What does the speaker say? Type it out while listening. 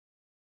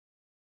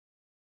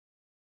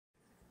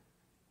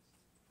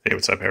Hey,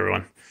 what's up,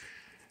 everyone?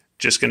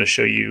 Just going to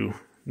show you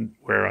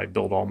where I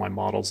build all my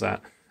models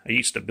at. I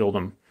used to build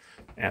them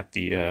at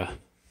the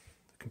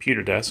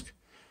computer desk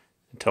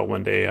until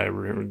one day I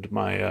ruined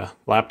my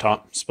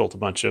laptop, spilt a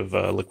bunch of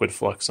liquid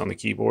flux on the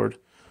keyboard.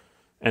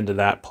 End of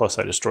that, plus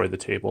I destroyed the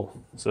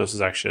table. So this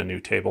is actually a new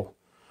table.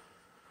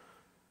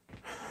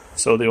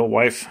 So the old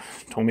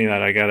wife told me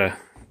that I got to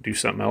do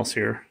something else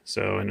here.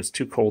 And it's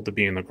too cold to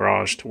be in the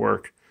garage to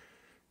work.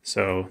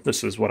 So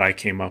this is what I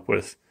came up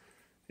with.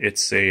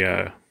 It's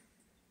a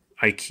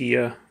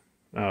Ikea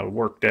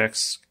work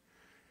desk.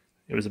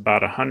 It was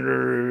about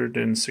 $160,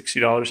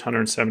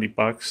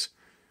 $170.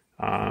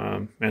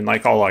 And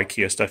like all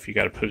Ikea stuff, you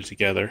got to put it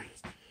together.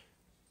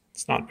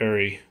 It's not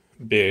very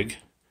big,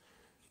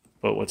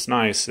 but what's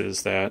nice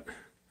is that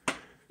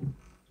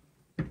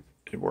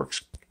it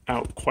works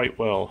out quite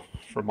well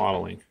for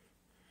modeling.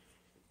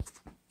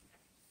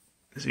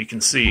 As you can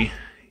see,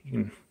 you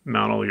can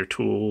mount all your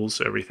tools,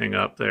 everything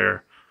up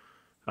there.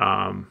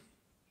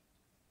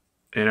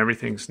 And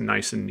everything's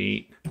nice and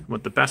neat.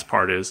 What the best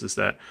part is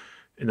that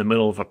in the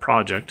middle of a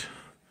project,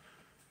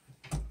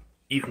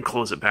 you can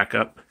close it back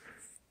up.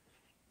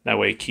 That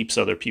way it keeps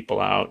other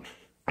people out,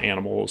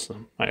 animals.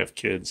 I have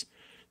kids.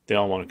 They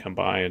all want to come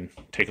by and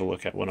take a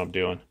look at what I'm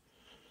doing.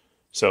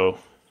 So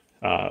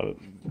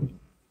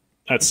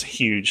that's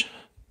huge,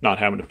 not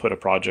having to put a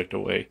project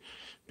away,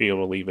 be able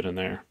to leave it in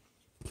there.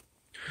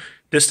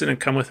 This didn't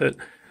come with it.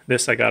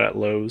 This I got at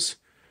Lowe's.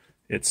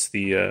 It's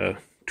the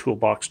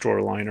toolbox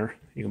drawer liner.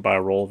 You can buy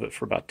a roll of it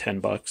for about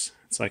 $10.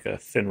 It's like a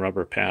thin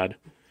rubber pad,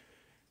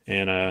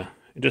 and it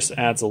just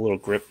adds a little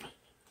grip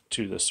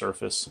to the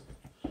surface.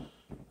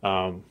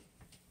 What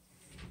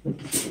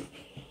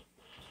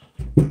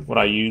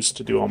I use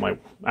to do all my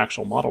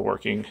actual model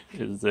working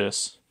is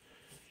this.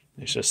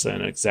 It's just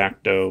an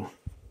X-Acto.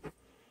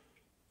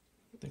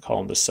 They call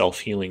them the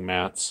self-healing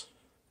mats.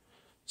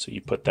 So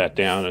you put that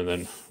down and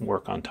then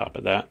work on top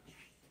of that.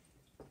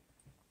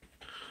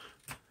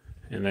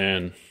 And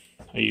then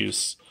I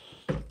use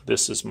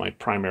this as my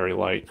primary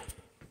light.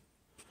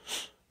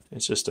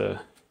 It's just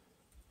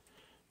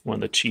one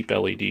of the cheap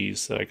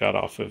LEDs that I got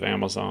off of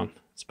Amazon.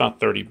 It's about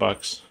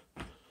 $30.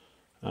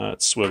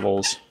 It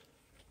swivels.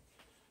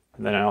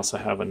 And then I also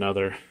have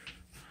another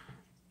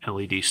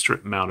LED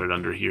strip mounted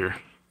under here.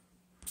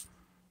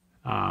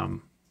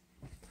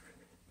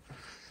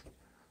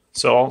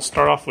 So I'll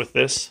start off with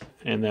this,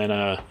 and then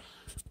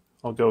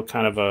I'll go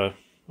kind of a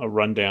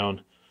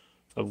rundown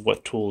of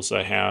what tools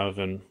I have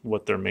and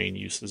what their main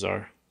uses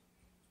are.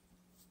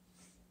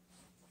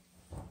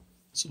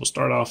 So we'll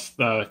start off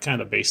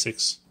kind of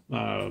basics,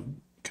 kind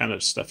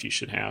of stuff you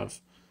should have.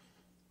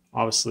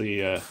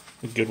 Obviously, a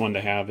good one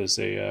to have is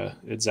a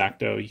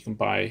X-Acto. You can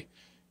buy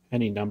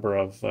any number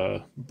of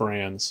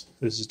brands.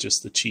 This is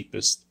just the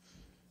cheapest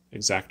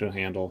X-Acto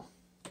handle.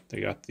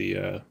 They got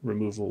the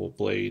removable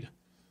blade.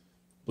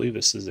 I believe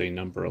this is a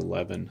number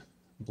 11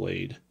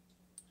 blade.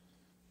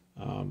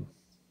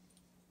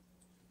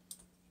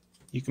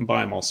 You can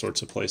buy them all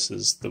sorts of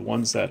places. The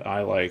ones that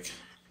I like,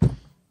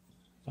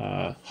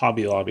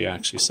 Hobby Lobby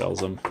actually sells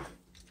them.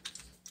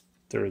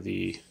 They're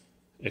the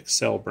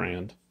Excel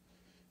brand.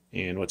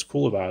 And what's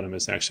cool about them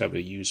is they actually have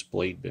a used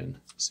blade bin.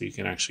 So you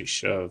can actually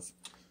shove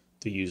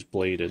the used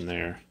blade in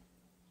there.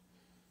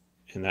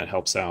 And that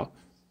helps out.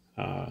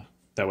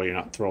 That way you're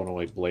not throwing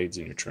away blades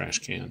in your trash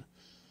can.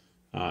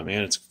 And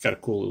it's got a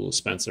cool little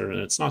dispenser. And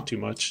it's not too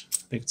much.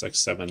 I think it's like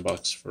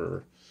 $7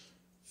 for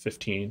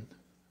 15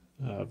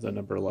 of the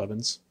number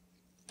 11s.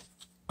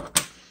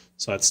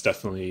 So that's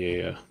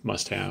definitely a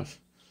must-have.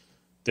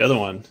 The other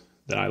one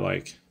that I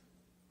like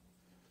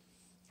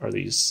are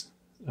these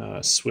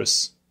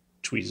Swiss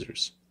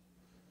tweezers.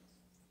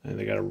 And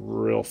they got a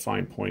real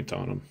fine point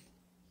on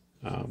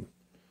them.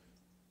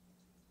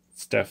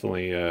 It's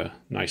definitely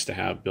nice to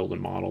have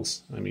building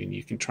models. I mean,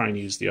 you can try and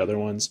use the other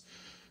ones,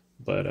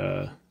 but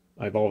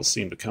I've always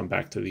seemed to come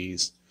back to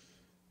these.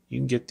 You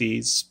can get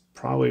these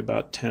probably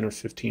about 10 or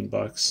 15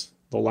 bucks.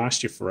 They'll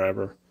last you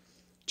forever.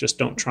 Just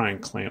don't try and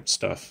clamp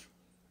stuff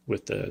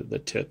with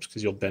the tips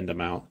because you'll bend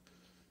them out.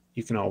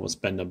 You can always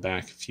bend them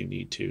back if you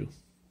need to.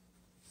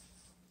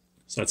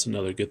 So that's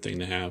another good thing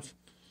to have.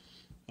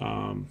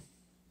 Then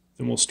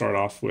we'll start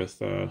off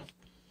with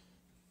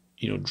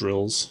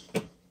drills.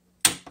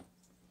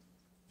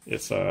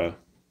 If I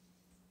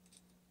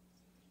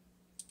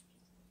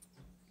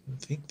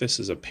think this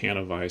is a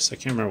Panavice. I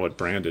can't remember what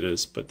brand it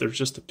is, but they're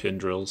just the pin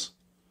drills.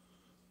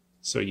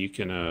 So you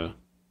can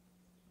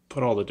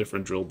put all the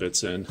different drill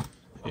bits in,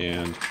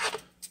 and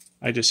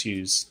I just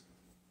use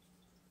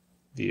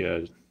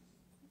the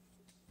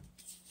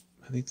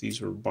I think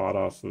these were bought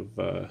off of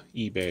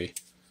eBay.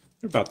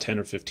 They're about 10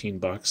 or 15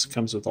 bucks.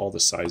 Comes with all the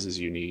sizes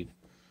you need.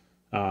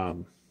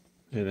 And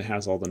it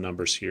has all the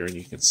numbers here, and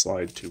you can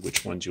slide to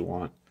which ones you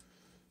want.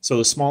 So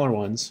the smaller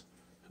ones,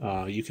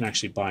 you can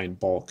actually buy in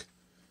bulk.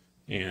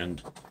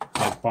 And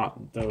I've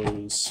bought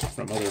those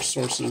from other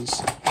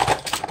sources. I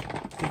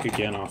think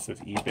again off of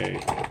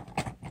eBay.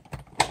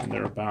 And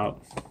they're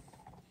about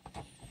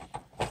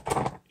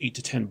 8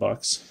 to 10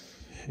 bucks.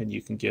 And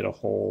you can get a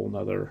whole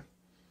nother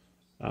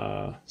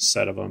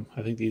set of them.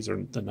 I think these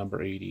are the number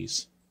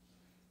 80s,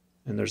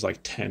 and there's like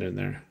 10 in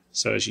there.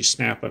 So as you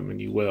snap them,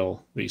 and you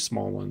will, these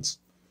small ones,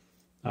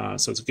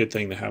 so it's a good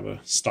thing to have a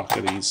stock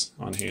of these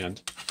on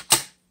hand.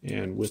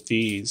 And with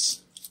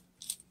these,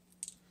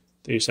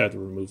 they just have the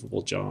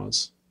removable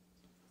jaws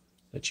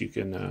that you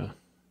can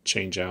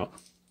change out.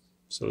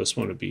 So this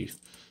one would be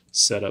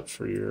set up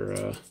for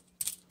your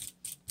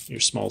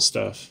small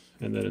stuff,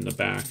 and then in the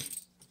back,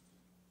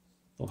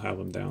 they'll have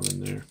them down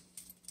in there.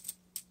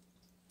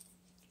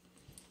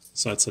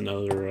 So that's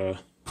another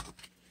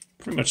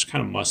pretty much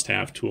kind of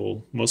must-have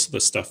tool. Most of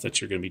the stuff that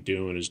you're going to be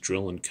doing is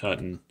drilling,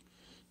 cutting.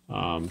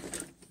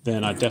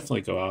 Then I'd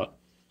definitely go out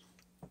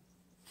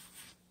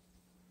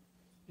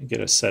and get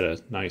a set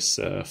of nice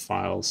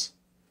files.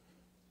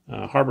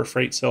 Harbor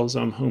Freight sells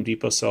them. Home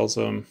Depot sells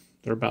them.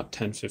 They're about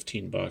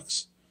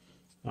 $10-15.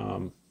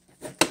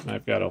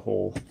 I've got a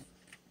whole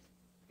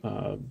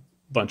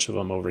bunch of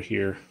them over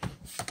here.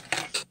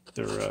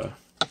 They're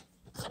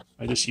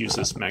I just use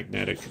this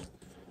magnetic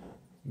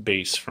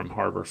base from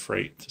Harbor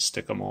Freight to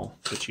stick them all,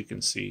 but you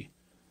can see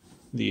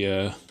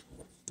the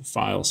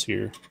files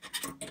here.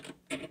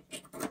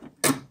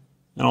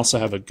 And also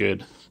have a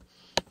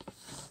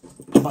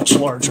much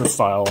larger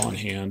file on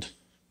hand.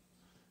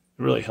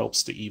 It really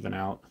helps to even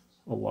out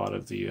a lot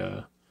of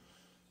the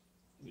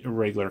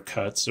irregular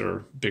cuts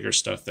or bigger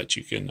stuff that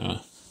you can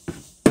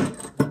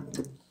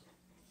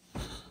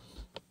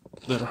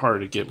that are hard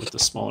to get with the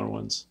smaller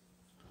ones.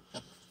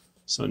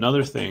 So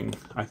another thing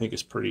I think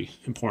is pretty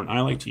important,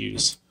 I like to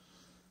use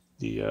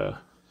the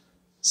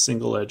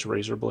single edge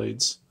razor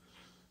blades.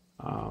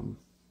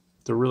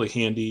 They're really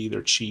handy,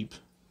 they're cheap.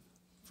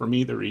 For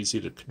me, they're easy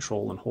to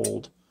control and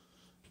hold,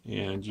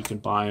 and you can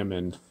buy them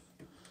in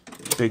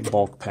big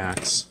bulk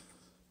packs.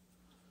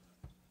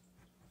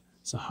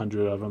 It's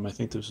 100 of them. I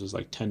think this was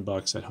like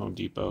 $10 at Home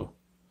Depot.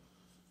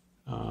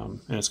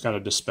 And it's got a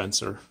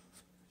dispenser.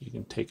 You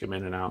can take them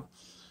in and out.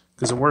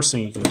 Because the worst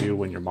thing you can do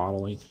when you're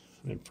modeling,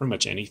 I mean, pretty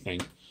much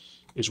anything,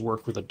 is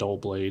work with a dull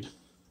blade,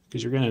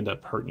 because you're going to end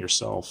up hurting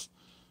yourself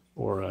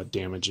or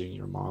damaging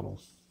your model.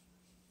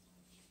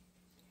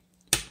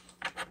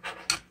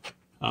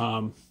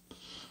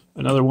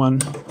 Another one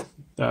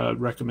that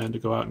I'd recommend to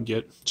go out and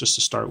get, just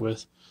to start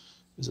with,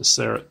 is a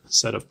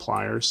set of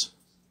pliers.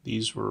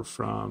 These were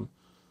from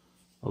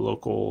a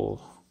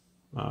local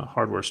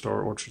hardware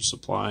store, Orchard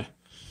Supply,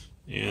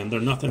 and they're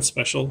nothing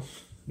special.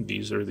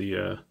 These are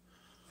the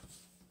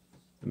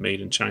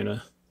made in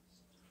China.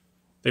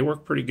 They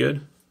work pretty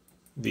good.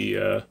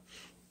 They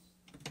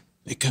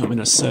come in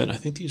a set. I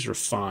think these are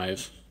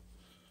 5.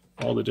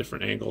 All the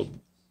different angled.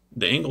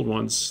 The angled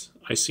ones,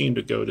 I seem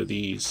to go to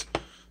these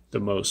the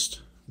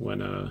most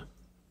when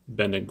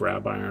bending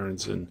grab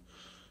irons and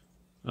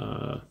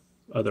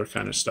other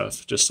kind of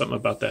stuff. Just something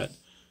about that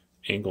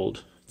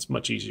angled. It's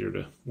much easier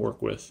to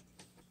work with.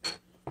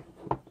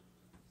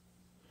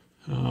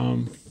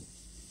 And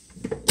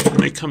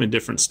they come in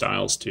different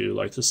styles too.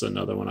 Like this is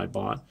another one I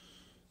bought.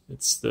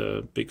 It's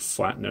the big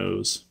flat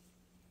nose.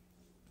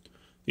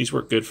 These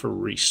work good for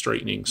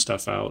re-straightening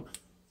stuff out.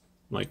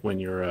 Like when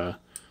you're,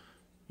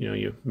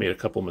 you made a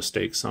couple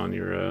mistakes on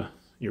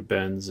your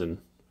bends, and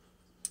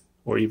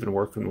or even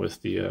working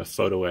with the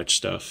photo etch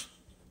stuff.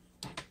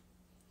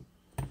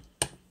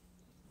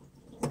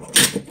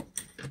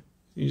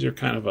 These are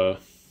kind of a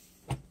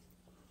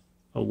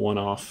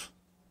one-off.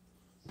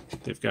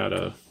 They've got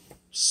a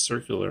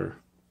circular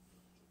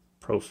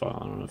profile.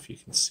 I don't know if you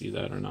can see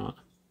that or not,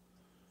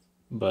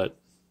 but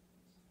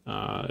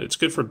it's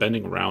good for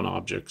bending round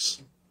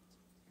objects,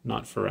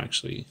 not for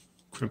actually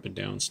crimping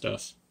down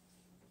stuff.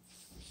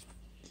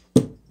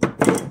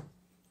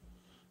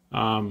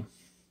 And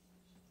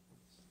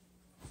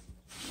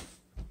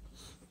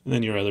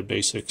then your other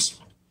basics.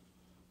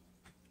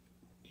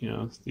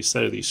 The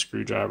set of these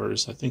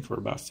screwdrivers, I think, were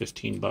about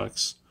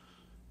 $15.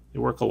 They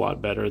work a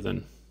lot better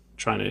than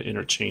trying to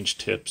interchange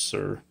tips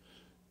or,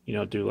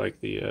 do like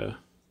the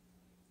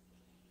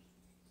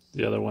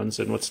other ones.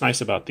 And what's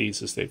nice about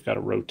these is they've got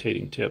a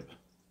rotating tip.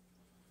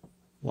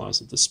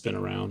 Allows it to spin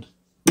around.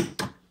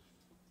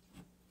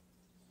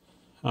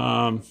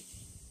 I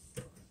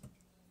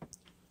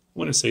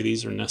wouldn't say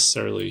these are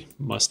necessarily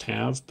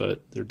must-have,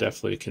 but they're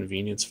definitely a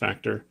convenience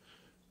factor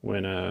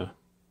when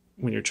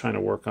you're trying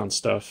to work on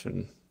stuff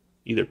and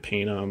either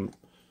paint them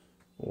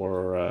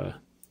or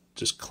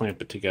just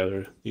clamp it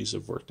together. These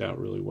have worked out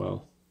really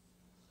well.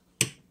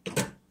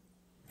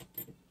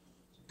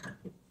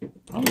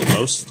 Probably the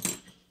most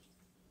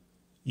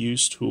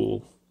used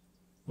tool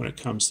when it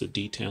comes to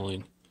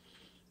detailing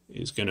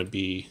is going to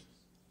be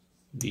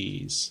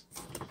these.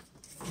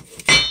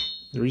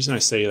 The reason I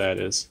say that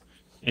is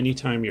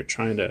anytime you're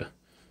trying to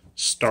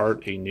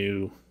start a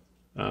new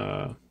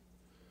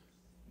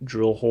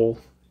drill hole,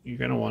 you're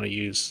going to want to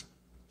use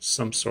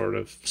some sort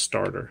of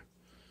starter.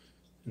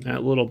 And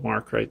that little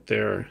mark right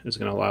there is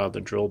going to allow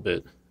the drill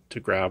bit to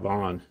grab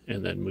on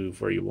and then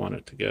move where you want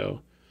it to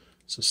go.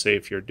 So say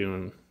if you're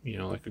doing,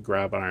 like a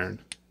grab iron,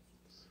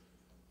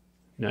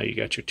 now you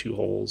got your 2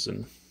 holes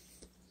and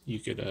you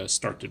could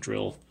start to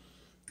drill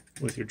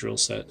with your drill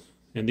set.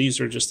 And these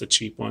are just the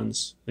cheap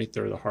ones. I think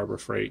they're the Harbor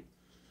Freight.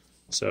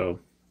 So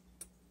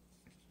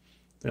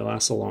they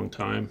last a long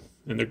time.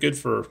 And they're good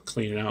for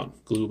cleaning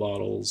out glue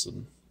bottles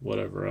and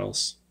whatever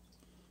else.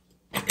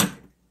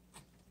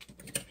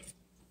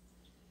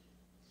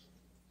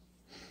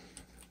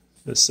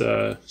 This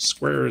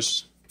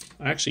squares,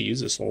 I actually use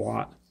this a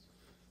lot.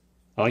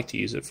 I like to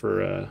use it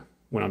for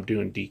when I'm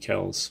doing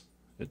decals.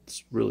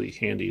 It's really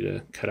handy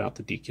to cut out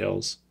the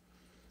decals,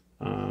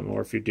 or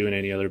if you're doing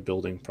any other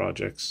building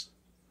projects.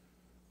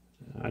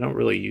 I don't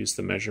really use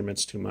the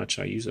measurements too much.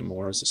 I use it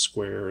more as a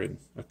square and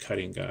a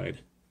cutting guide.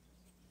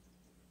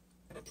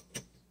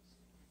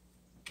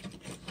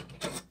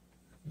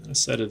 A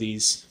set of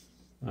these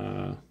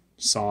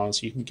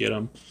saws, you can get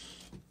them.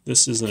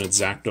 This is an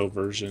X-Acto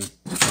version.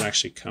 It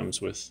actually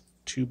comes with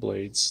 2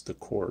 blades, the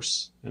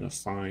coarse and a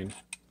fine.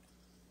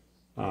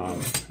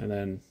 And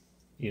then,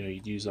 you know,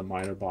 you'd use a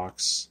miter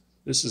box.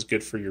 This is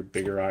good for your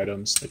bigger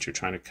items that you're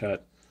trying to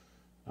cut.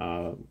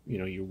 You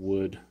know, your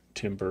wood,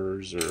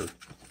 timbers, or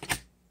I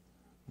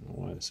don't know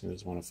why this thing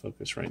doesn't want to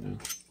focus right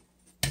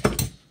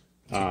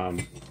now.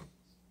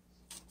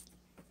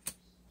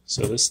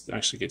 So this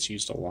actually gets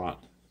used a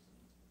lot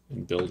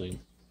in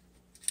building.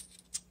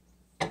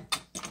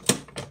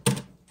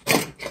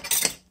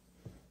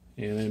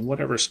 And in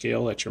whatever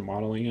scale that you're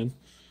modeling in,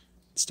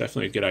 it's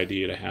definitely a good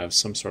idea to have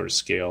some sort of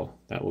scale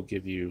that will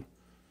give you,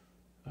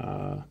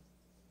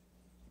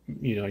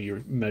 you know,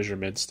 your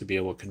measurements to be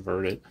able to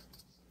convert it.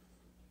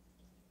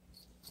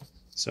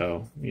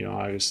 So, you know,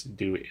 I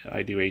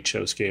do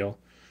HO scale,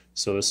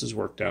 so this has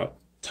worked out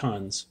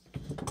tons,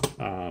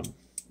 and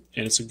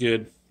it's a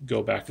good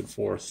go back and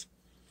forth.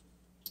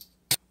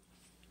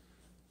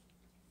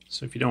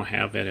 So if you don't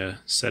have a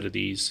set of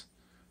these,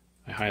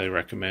 I highly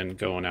recommend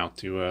going out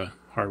to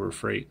Harbor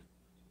Freight.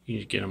 You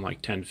need to get them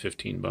like 10 to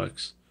 15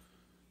 bucks.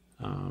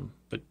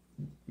 But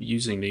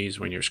using these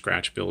when you're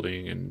scratch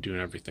building and doing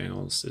everything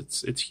else,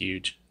 it's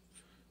huge.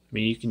 I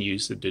mean, you can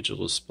use the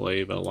digital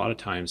display, but a lot of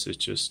times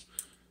it's just,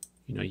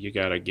 you know, you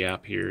got a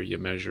gap here, you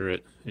measure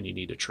it, and you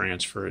need to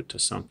transfer it to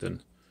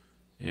something.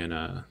 And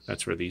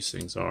that's where these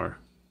things are.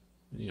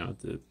 You know,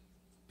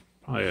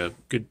 probably a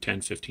good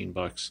 10, 15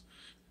 bucks.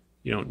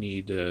 You don't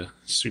need a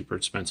super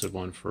expensive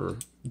one for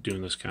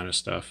doing this kind of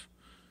stuff.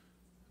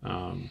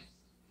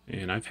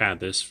 And I've had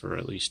this for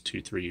at least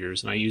 2-3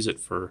 years, and I use it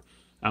for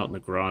out in the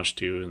garage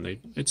too, and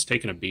it's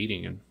taken a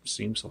beating and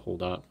seems to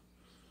hold up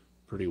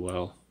pretty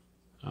well.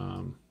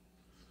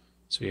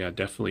 So yeah,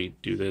 definitely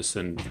do this.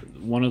 And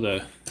one of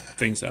the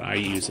things that I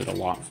use it a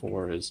lot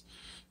for is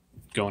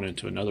going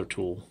into another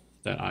tool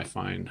that I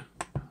find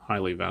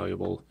highly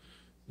valuable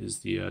is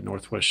the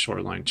Northwest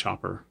Shoreline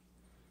Chopper.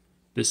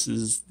 This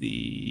is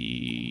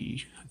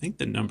I think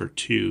the number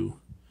 2.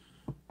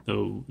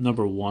 The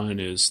number 1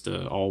 is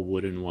the all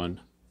wooden one.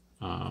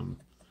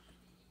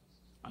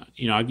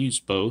 You know, I've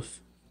used both.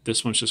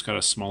 This one's just got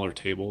a smaller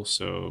table,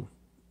 so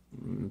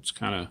it's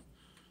kind of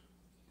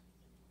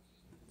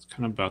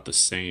about the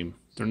same.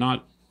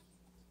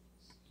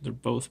 They're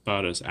both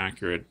about as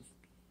accurate.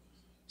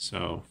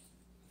 So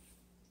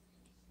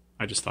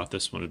I just thought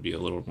this one would be a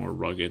little more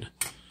rugged.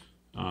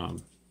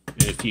 And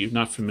if you're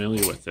not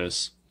familiar with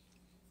this,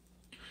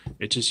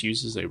 it just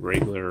uses a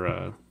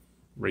regular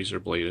razor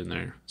blade in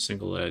there,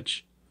 single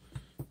edge,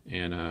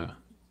 and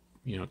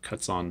you know, it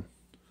cuts on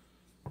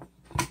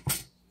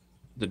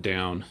the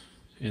down,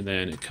 and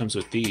then it comes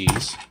with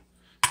these,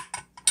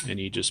 and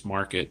you just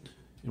mark it.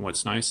 And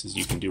what's nice is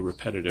you can do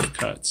repetitive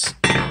cuts,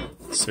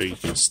 so you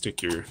can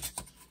stick your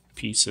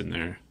piece in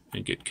there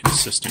and get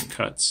consistent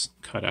cuts,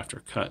 cut after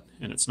cut,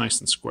 and it's nice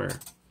and square.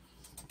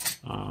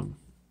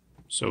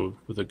 So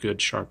with a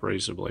good sharp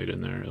razor blade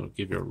in there, it'll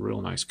give you a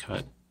real nice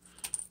cut.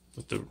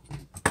 But the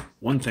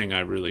one thing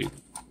I really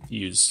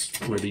use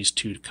where these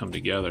two come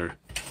together,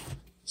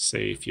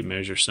 say if you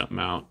measure something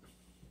out,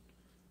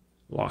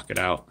 lock it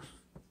out,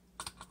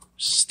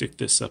 stick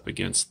this up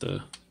against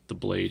the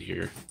blade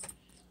here,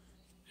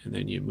 and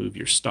then you move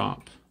your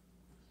stop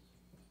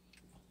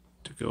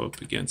to go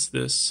up against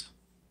this.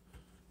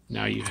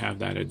 Now you have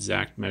that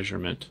exact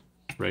measurement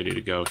ready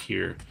to go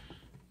here,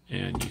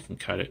 and you can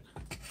cut it.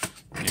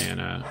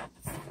 And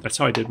that's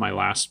how I did my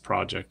last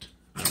project.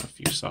 I don't know if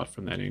you saw it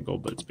from that angle,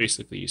 but it's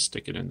basically you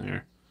stick it in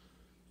there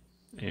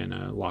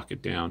and lock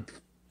it down.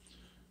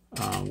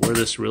 Where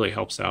this really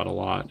helps out a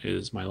lot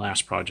is my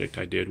last project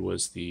I did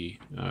was the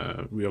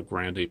Rio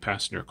Grande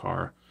passenger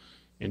car,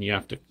 and you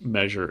have to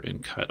measure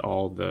and cut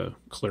all the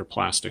clear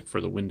plastic for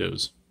the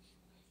windows,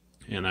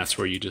 and that's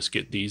where you just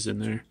get these in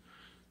there,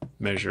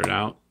 measure it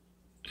out,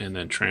 and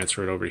then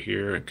transfer it over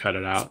here and cut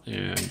it out,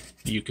 and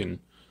you can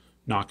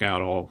knock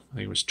out all, I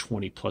think it was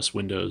 20 plus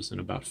windows in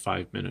about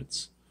 5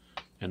 minutes,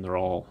 and they're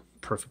all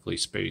perfectly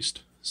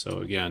spaced. So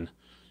again,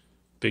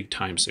 big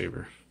time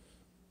saver.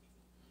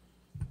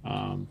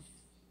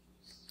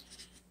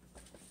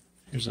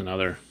 Here's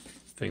another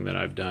thing that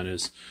I've done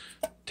is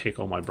take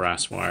all my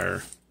brass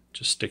wire,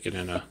 just stick it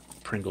in a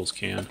Pringles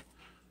can.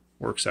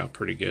 Works out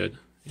pretty good.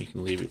 You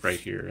can leave it right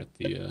here at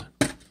the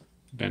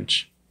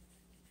bench.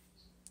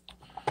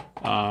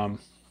 I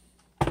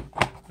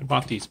I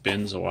bought these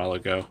bins a while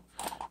ago,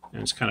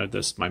 and it's kind of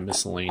this my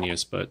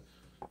miscellaneous, but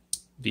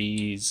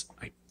these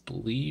I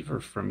believe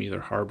are from either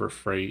Harbor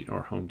Freight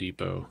or Home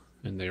Depot,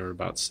 and they were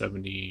about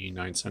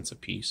 79 cents a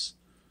piece.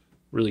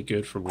 Really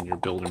good for when you're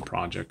building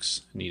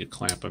projects and need to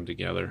clamp them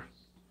together.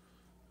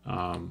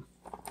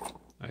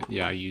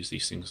 Yeah, I use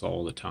these things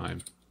all the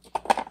time,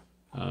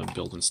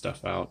 building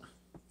stuff out.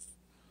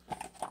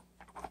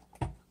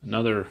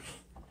 Another,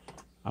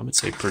 I would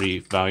say, pretty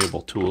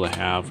valuable tool to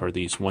have are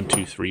these 1,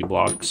 2, 3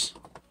 blocks.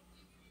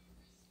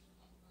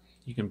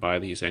 You can buy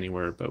these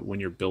anywhere, but when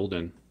you're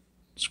building,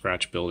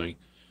 scratch building,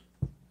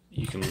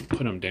 you can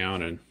put them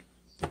down, and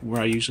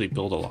where I usually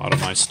build a lot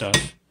of my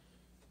stuff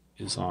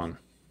is on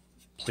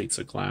plates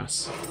of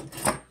glass,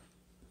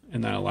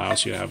 and that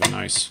allows you to have a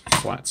nice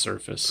flat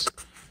surface.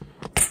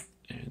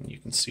 And you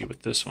can see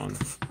with this one,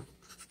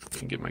 I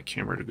can get my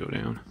camera to go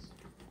down.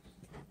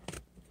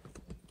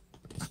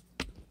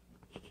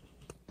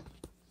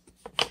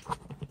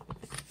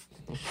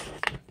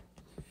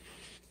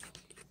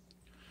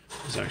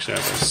 There's actually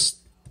have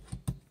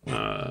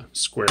a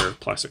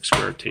plastic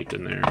square taped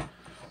in there,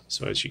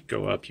 so as you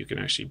go up you can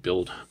actually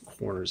build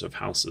corners of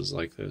houses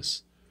like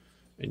this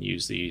and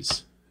use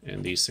these,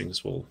 and these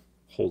things will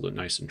hold it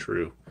nice and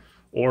true.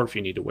 Or if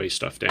you need to weigh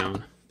stuff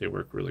down, they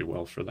work really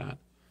well for that.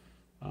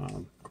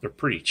 They're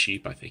pretty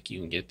cheap. I think you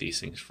can get these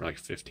things for like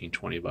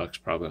 15-20 bucks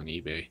probably on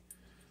eBay.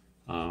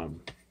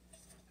 And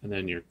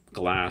then your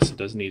glass, it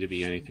doesn't need to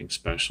be anything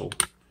special.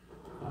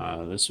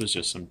 This was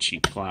just some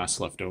cheap glass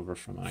left over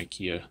from an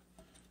Ikea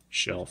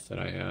shelf that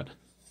I had.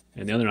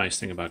 And the other nice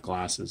thing about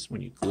glass is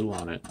when you glue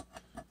on it,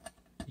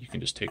 you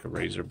can just take a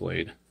razor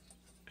blade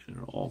and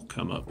it'll all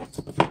come up.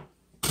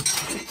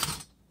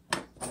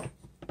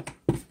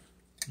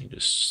 You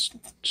just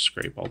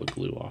scrape all the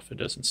glue off, it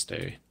doesn't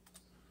stay.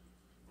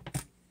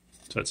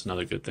 So that's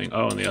another good thing.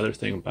 Oh, and the other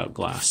thing about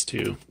glass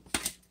too,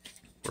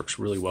 works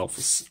really well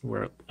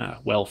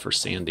for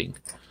sanding.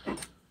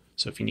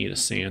 So if you need to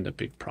sand a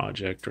big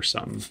project or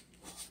something,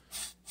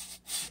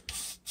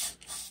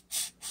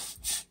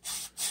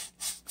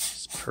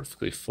 it's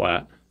perfectly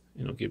flat,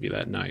 and it'll give you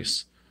that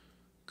nice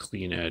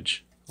clean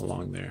edge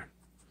along there.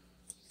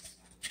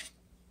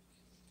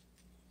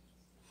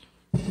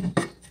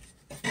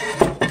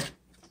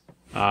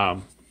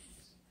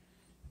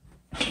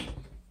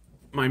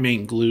 My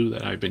main glue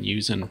that I've been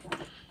using,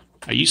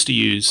 I used to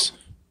use,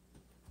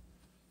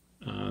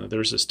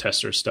 there's this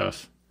tester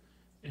stuff,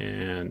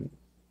 and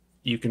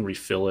you can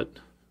refill it.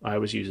 I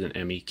was using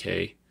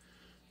MEK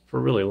for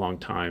a really long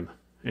time,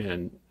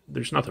 and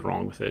there's nothing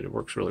wrong with it. It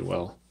works really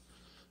well.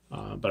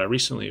 But I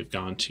recently have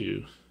gone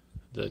to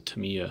the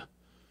Tamiya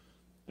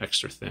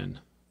Extra Thin.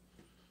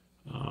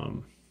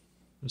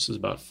 This is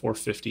about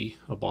 $4.50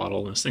 a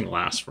bottle, and this thing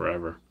lasts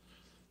forever.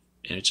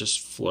 And it just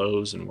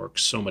flows and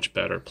works so much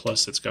better.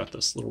 Plus, it's got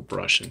this little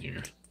brush in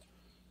here,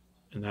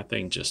 and that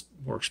thing just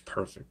works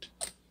perfect.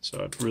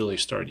 So I've really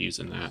started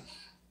using that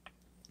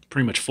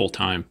pretty much full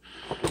time.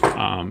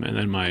 And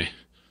then my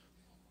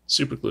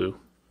super glue,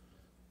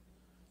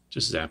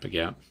 just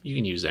Zap-A-Gap. You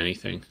can use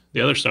anything.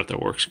 The other stuff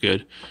that works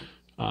good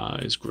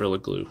is Gorilla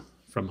Glue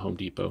from Home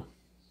Depot.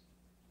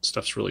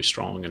 Stuff's really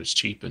strong and it's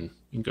cheap, and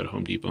you can go to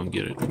Home Depot and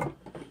get it.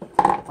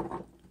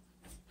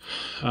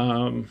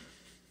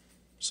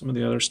 Some of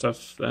the other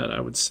stuff that I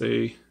would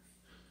say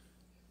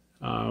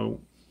for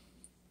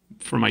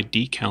my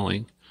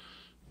decaling,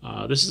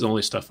 this is the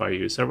only stuff I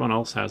use. Everyone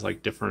else has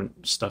like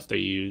different stuff they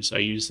use. I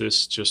use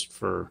this just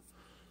for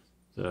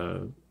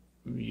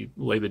you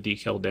lay the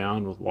decal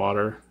down with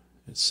water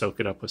and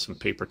soak it up with some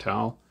paper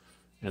towel,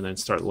 and then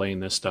start laying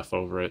this stuff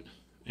over it.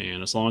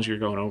 And as long as you're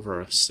going over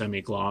a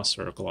semi-gloss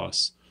or a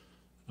gloss,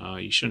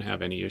 you shouldn't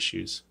have any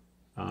issues.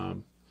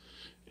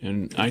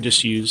 And I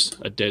just use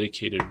a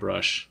dedicated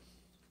brush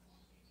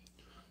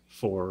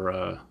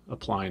for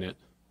applying it.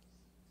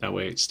 That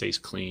way it stays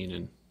clean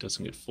and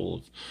doesn't get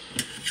full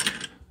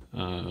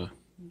of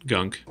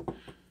gunk.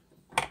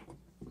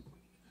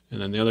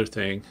 And then the other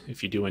thing,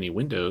 if you do any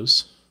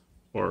windows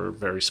or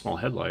very small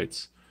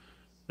headlights,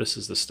 this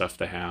is the stuff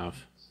to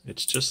have.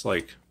 It's just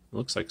like, it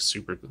looks like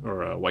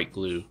white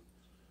glue.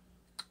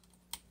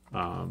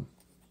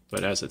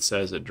 But as it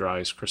says, it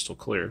dries crystal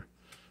clear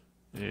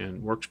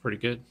and works pretty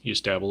good. You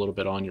just dab a little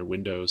bit on your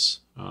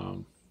windows.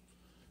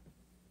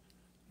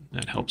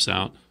 That helps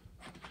out.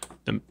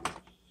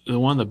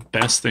 One of the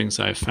best things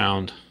I've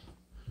found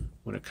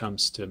when it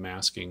comes to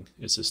masking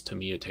is this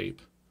Tamiya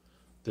tape.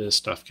 This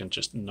stuff can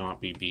just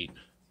not be beat.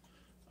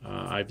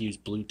 I've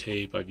used blue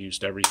tape, I've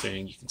used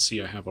everything. You can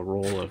see I have a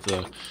roll of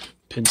the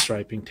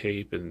pinstriping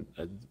tape, and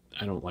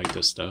I don't like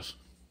this stuff.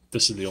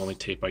 This is the only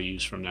tape I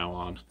use from now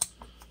on.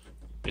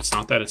 It's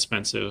not that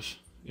expensive.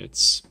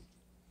 It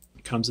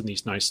comes in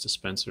these nice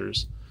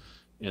dispensers,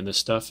 and this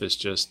stuff is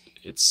just,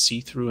 it's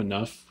see-through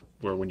enough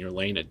where when you're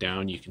laying it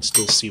down, you can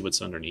still see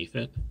what's underneath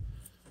it.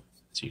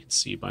 So you can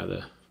see by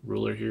the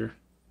ruler here.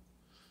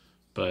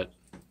 But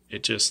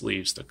it just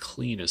leaves the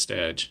cleanest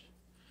edge,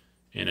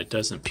 and it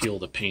doesn't peel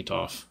the paint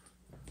off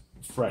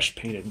fresh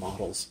painted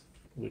models,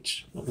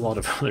 which a lot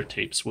of other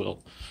tapes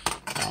will.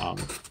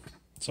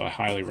 So I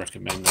highly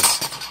recommend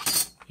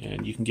this.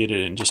 And you can get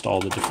it in just all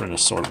the different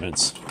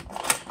assortments.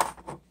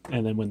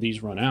 And then when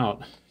these run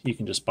out, you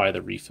can just buy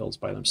the refills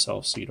by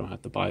themselves, so you don't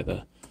have to buy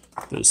the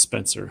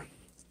dispenser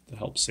to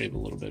help save a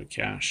little bit of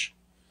cash.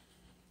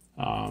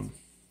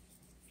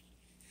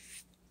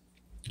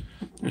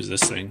 There's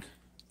this thing.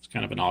 It's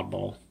kind of an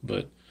oddball,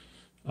 but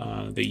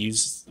they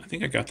use, I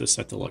think I got this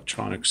at the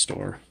electronics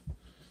store,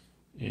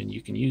 and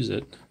you can use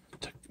it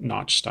to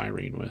notch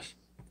styrene with.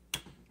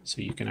 So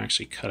you can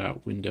actually cut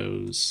out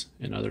windows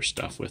and other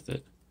stuff with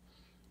it.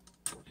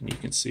 And you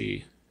can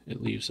see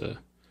it leaves a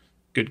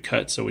good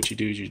cut. So what you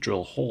do is you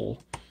drill a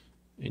hole,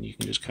 and you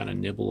can just kind of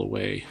nibble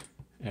away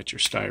at your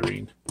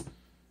styrene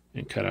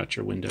and cut out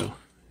your window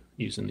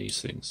using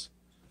these things.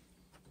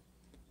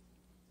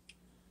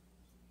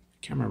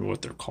 I can't remember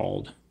what they're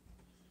called.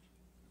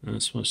 And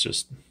this one's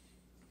just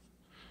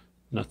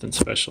nothing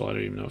special. I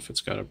don't even know if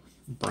it's got a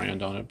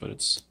brand on it, but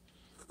it's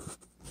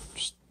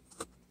just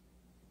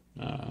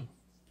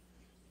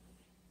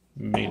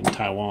made in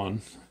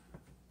Taiwan.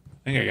 I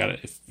think I got it,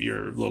 if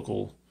you're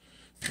local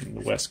in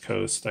the West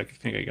Coast, I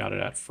think I got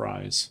it at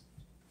Fry's.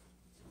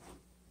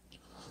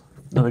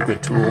 Another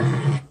good tool.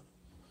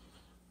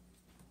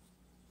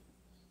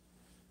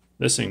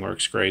 This thing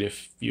works great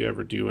if you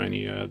ever do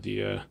any of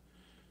the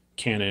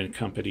Canon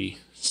Company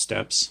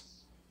steps.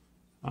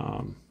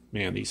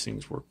 Man, these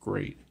things work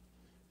great.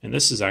 And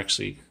this is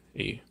actually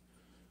a,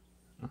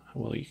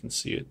 well, you can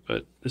see it,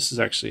 but this is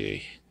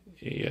actually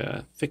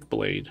a thick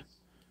blade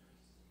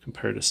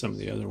compared to some of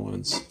the other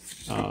ones.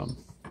 Trying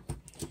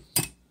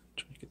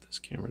to get this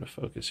camera to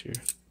focus here.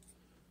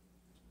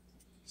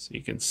 So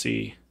you can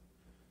see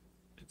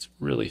it's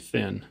really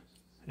thin.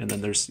 And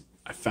then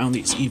I found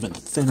these even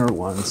thinner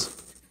ones.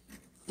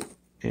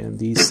 And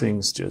these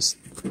things just,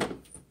 if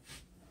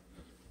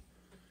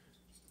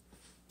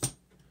you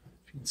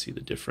can see the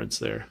difference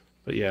there.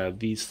 But yeah,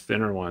 these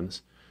thinner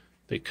ones,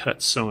 they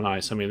cut so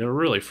nice. I mean, they're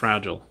really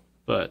fragile,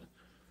 but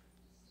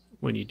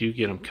when you do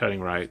get them cutting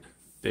right,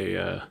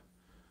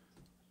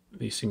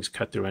 these things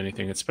cut through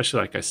anything,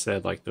 especially like I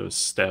said, like those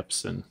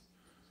steps and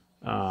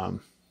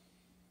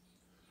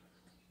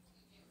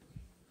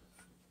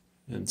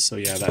so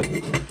yeah,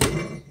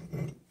 that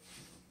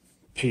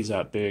pays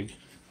out big.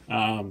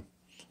 The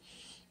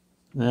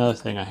other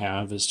thing I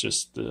have is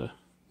just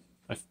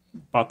I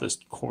bought this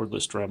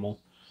cordless Dremel.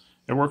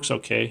 It works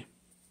okay.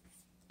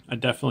 I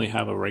definitely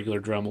have a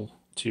regular Dremel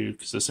too,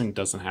 because this thing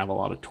doesn't have a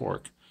lot of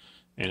torque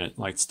and it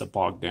likes to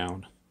bog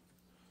down.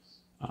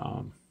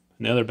 And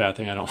the other bad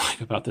thing I don't like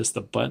about this,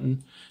 the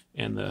button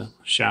and the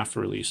shaft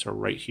release are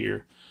right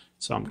here.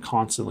 So I'm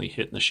constantly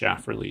hitting the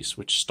shaft release,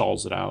 which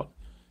stalls it out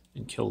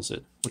and kills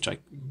it, which I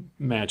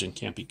imagine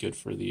can't be good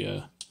for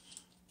the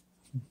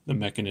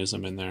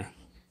mechanism in there.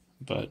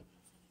 But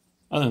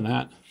other than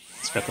that,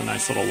 it's got the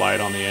nice little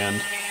light on the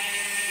end,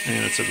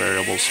 and it's a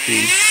variable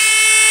speed.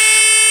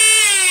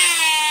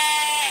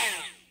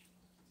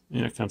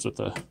 And it comes with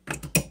a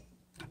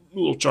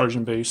little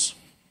charging base,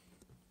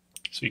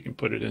 so you can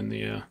put it in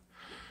the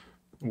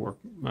work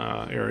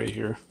area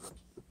here.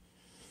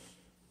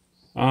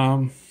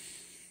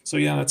 So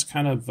yeah, that's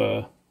kind of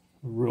a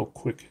real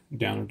quick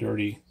down and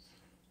dirty.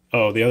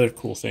 Oh, the other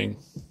cool thing,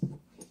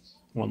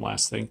 one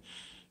last thing.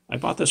 I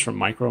bought this from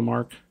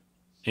Micromark,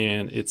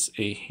 and it's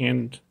a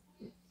hand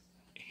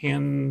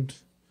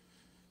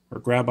or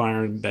grab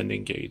iron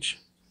bending gauge.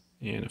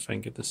 And if I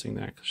can get this thing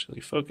to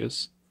actually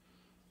focus.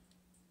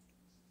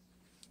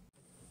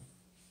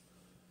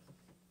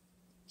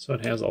 So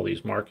it has all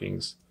these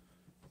markings,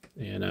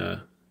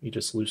 and you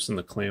just loosen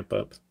the clamp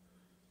up,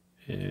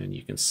 and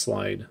you can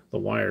slide the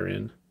wire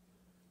in,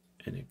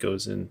 and it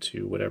goes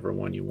into whatever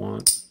one you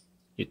want.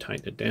 You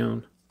tighten it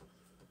down,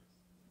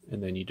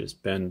 and then you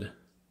just bend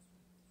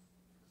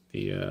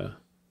the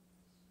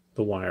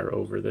wire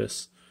over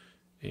this,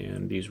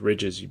 and these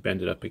ridges, you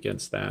bend it up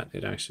against that.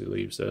 It actually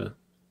leaves a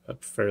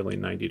fairly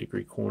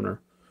 90-degree corner.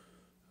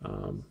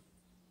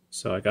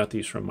 So I got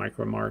these from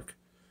Micromark.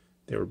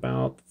 They were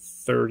about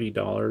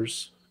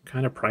 $30,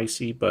 kind of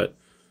pricey, but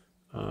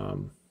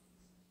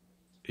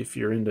if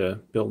you're into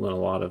building a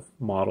lot of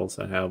models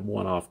that have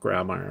one-off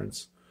grab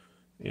irons,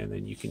 and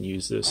then you can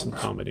use this in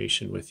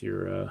combination with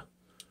your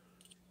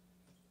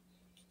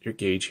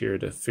gauge here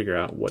to figure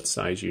out what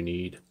size you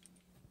need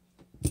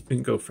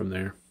and go from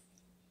there.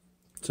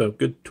 So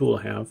good tool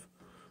to have.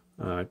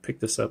 I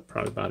picked this up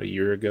probably about a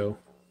year ago,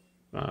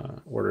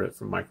 ordered it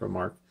from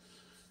Micromark,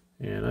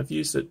 and I've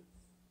used it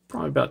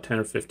probably about 10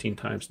 or 15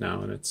 times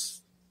now, and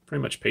it's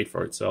pretty much paid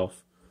for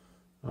itself,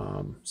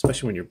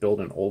 especially when you're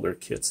building older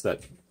kits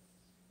that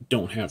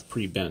don't have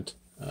pre-bent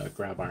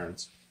grab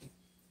irons.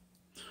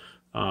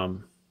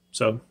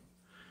 So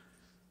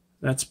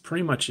that's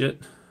pretty much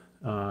it.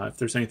 If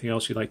there's anything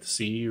else you'd like to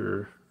see,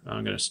 or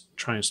I'm going to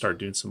try and start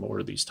doing some more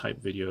of these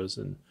type videos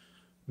and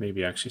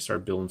maybe actually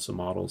start building some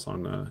models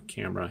on the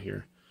camera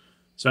here.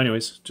 So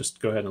anyways,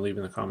 just go ahead and leave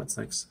in the comments.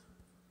 Thanks.